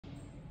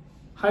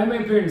Hi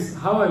my friends,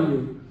 how are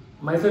you?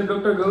 Myself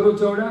Dr. Gaurav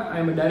Chawda. I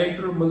am a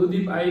director of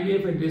MADHUDEEP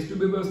IVF and Test Tube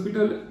Baby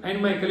Hospital,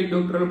 and my colleague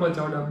Dr. Alpa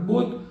Chawda.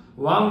 Both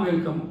warm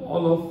welcome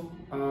all of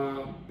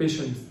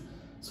patients.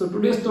 So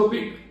today's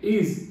topic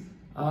is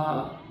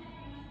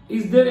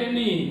there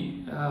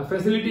any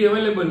facility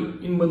available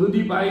in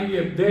MADHUDEEP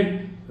IVF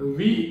that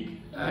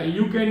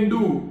you can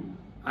do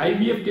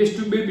IVF test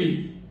tube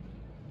baby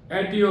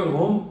at your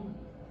home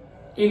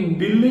in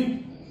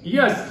Delhi?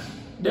 Yes,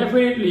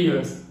 definitely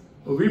yes.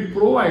 We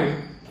provide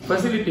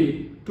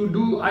facility to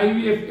do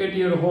IVF at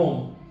your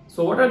home.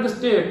 So what are the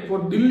steps for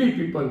Delhi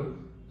people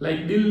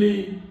like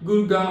Delhi,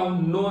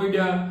 Gurgaon,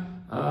 Noida,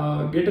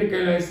 Greater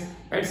Kailash,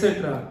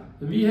 etc.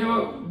 We have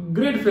a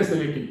great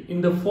facility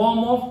in the form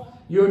of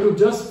you have to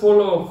just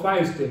follow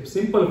 5 steps,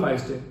 simple 5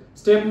 steps.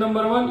 Step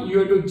number 1, you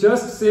have to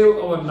just save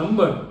our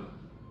number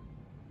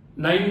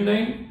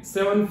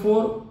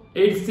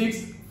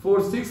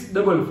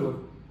 9974864644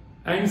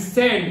 and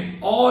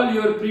send all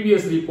your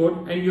previous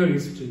report and your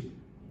history.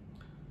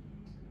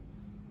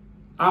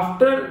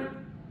 After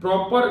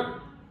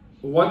proper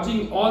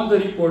watching all the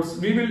reports,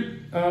 we will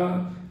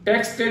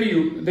text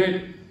you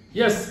that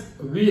yes,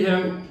 we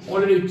have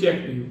already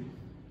checked you.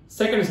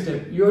 Second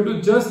step, you have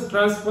to just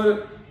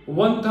transfer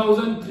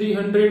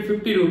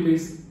 1350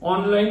 rupees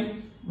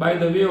online by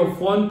the way of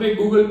PhonePe,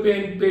 Google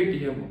Pay and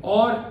Paytm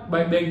or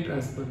by bank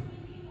transfer.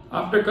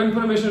 After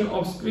confirmation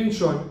of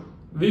screenshot,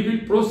 we will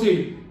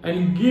proceed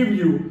and give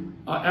you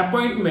an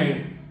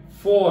appointment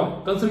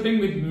for consulting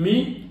with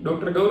me,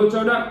 Dr. Gaurav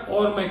Chawda,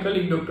 or my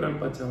colleague Dr.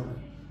 Alpa Chawda.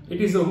 It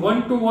is a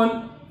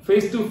one-to-one,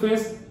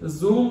 face-to-face,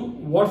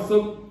 Zoom,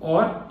 WhatsApp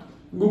or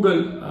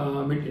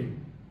Google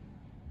meeting.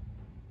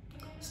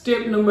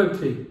 Step number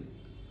 3.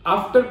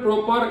 After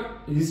proper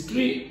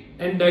history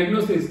and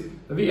diagnosis,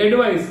 we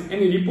advise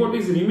any report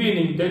is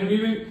remaining, then we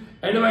will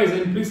advise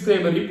and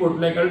prescribe a report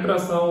like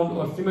ultrasound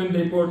or semen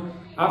report.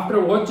 After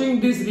watching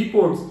these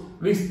reports,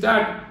 we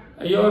start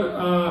your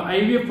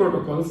IVF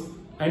protocols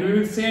and we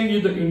will send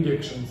you the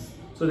injections.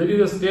 So that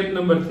is the step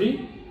number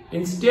 3.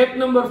 In step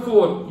number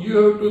 4, you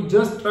have to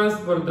just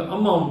transfer the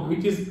amount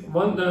which is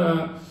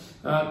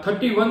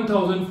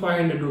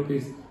 31,500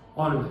 rupees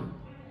online.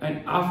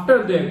 And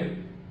after that,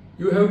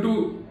 you have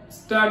to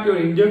start your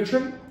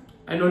injection,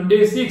 and on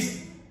day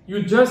 6,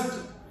 you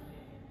just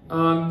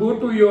go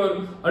to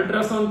your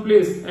ultrasound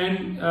place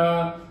and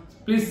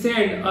please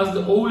send us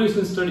the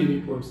ovulation study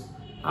reports.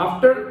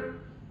 After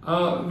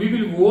we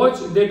will watch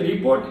that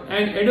report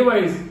and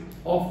advise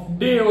of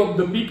day of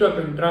the pickup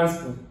and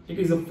transfer. It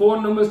is a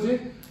 4 number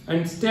step.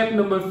 And step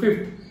number 5,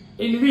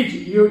 in which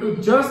you have to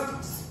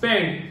just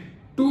spend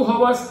 2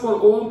 hours for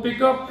ovum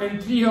pickup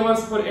and 3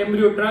 hours for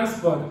embryo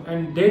transfer,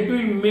 and that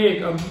will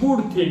make a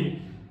good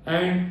thing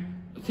and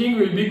thing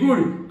will be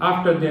good.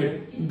 After that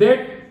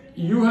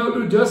you have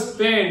to just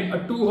spend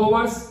 2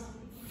 hours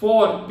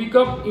for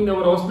pickup in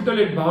our hospital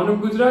at Bhavnagar,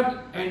 Gujarat,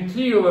 and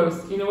 3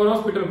 hours in our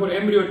hospital for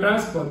embryo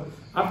transfer.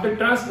 After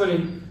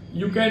transferring,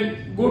 you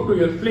can go to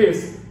your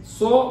place.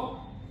 So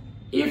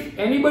if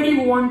anybody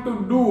want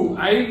to do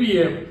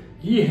IVF,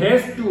 he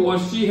has to or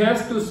she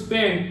has to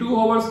spend 2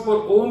 hours for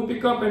ovum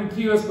pickup and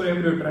 3 hours for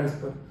embryo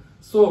transfer.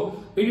 So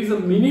it is a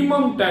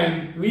minimum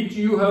time which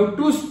you have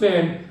to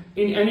spend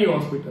in any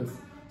hospitals.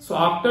 So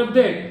after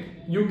that,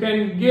 you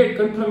can get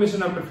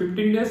confirmation after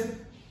 15 days.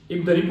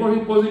 If the report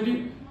is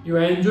positive, you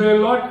enjoy a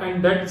lot,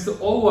 and that's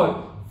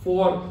over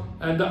for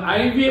the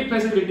IVF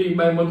facility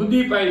by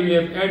MADHUDEEP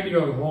IVF at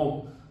your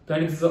home.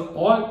 That is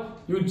all.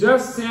 You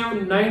just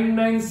save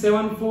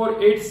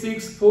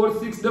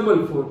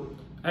 9974864644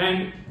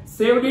 and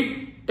saved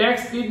it,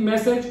 text it,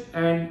 message,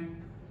 and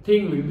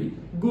thing will be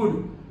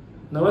good.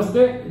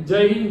 Namaste,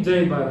 Jai Hind,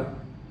 Jai Bharat.